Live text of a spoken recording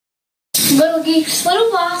Little geeks, little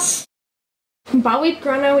bots. That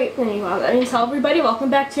means hello everybody, welcome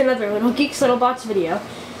back to another Little Geeks, Little Bots video.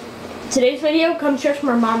 Today's video comes just from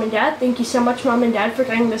our mom and dad. Thank you so much, mom and dad, for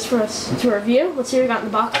getting this for us to review. Let's see what we got in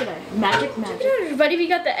the box today. Magic. Check it out, everybody, we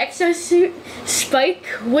got the Exo-Suit Spike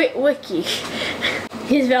Witwicky.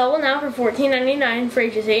 He's available now for $14.99 for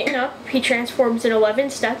ages 8 and up. He transforms in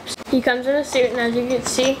 11 steps. He comes in a suit, and as you can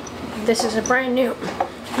see, this is a brand new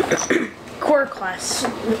Core Class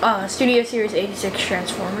Studio Series 86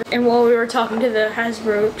 Transformer. And while we were talking to the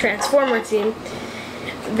Hasbro Transformer team,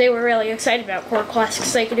 they were really excited about Core Class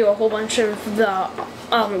because they could do a whole bunch of the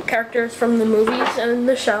characters from the movies and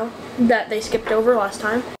the show that they skipped over last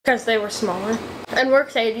time because they were smaller. And we're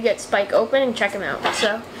excited to get Spike open and check him out.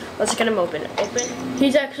 So let's get him open.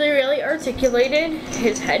 He's actually really articulated.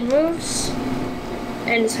 His head moves,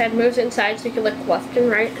 and his head moves inside so he can look left and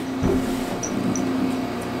right.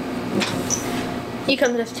 He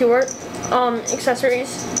comes with two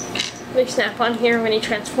accessories. They snap on here when he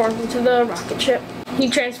transforms into the rocket ship. He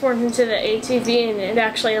transforms into the ATV, and it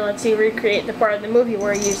actually lets you recreate the part of the movie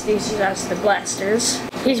where he used these as the blasters.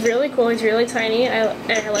 He's really cool, he's really tiny, and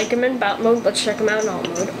I like him in bot mode. Let's check him out in alt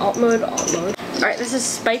mode. Alt mode. Alright, this is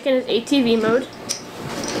Spike in his ATV mode.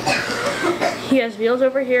 He has wheels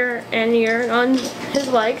over here and here on his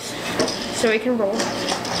legs, so he can roll.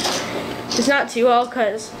 It's not too well,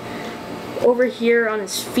 because over here on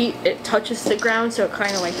his feet it touches the ground, so it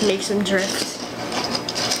kind of like makes him drift.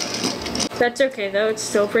 That's okay though, it's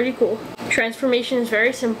still pretty cool. Transformation is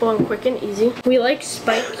very simple and quick and easy. We like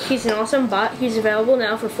Spike, he's an awesome bot. He's available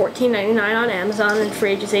now for $14.99 on Amazon and for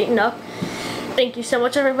ages 8 and up. Thank you so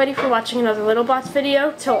much, everybody, for watching another Little Bots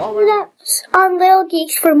video. Till all on Little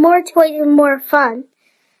Geeks for more toys and more fun.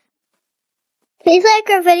 Please like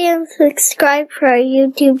our video and subscribe for our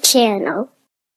YouTube channel.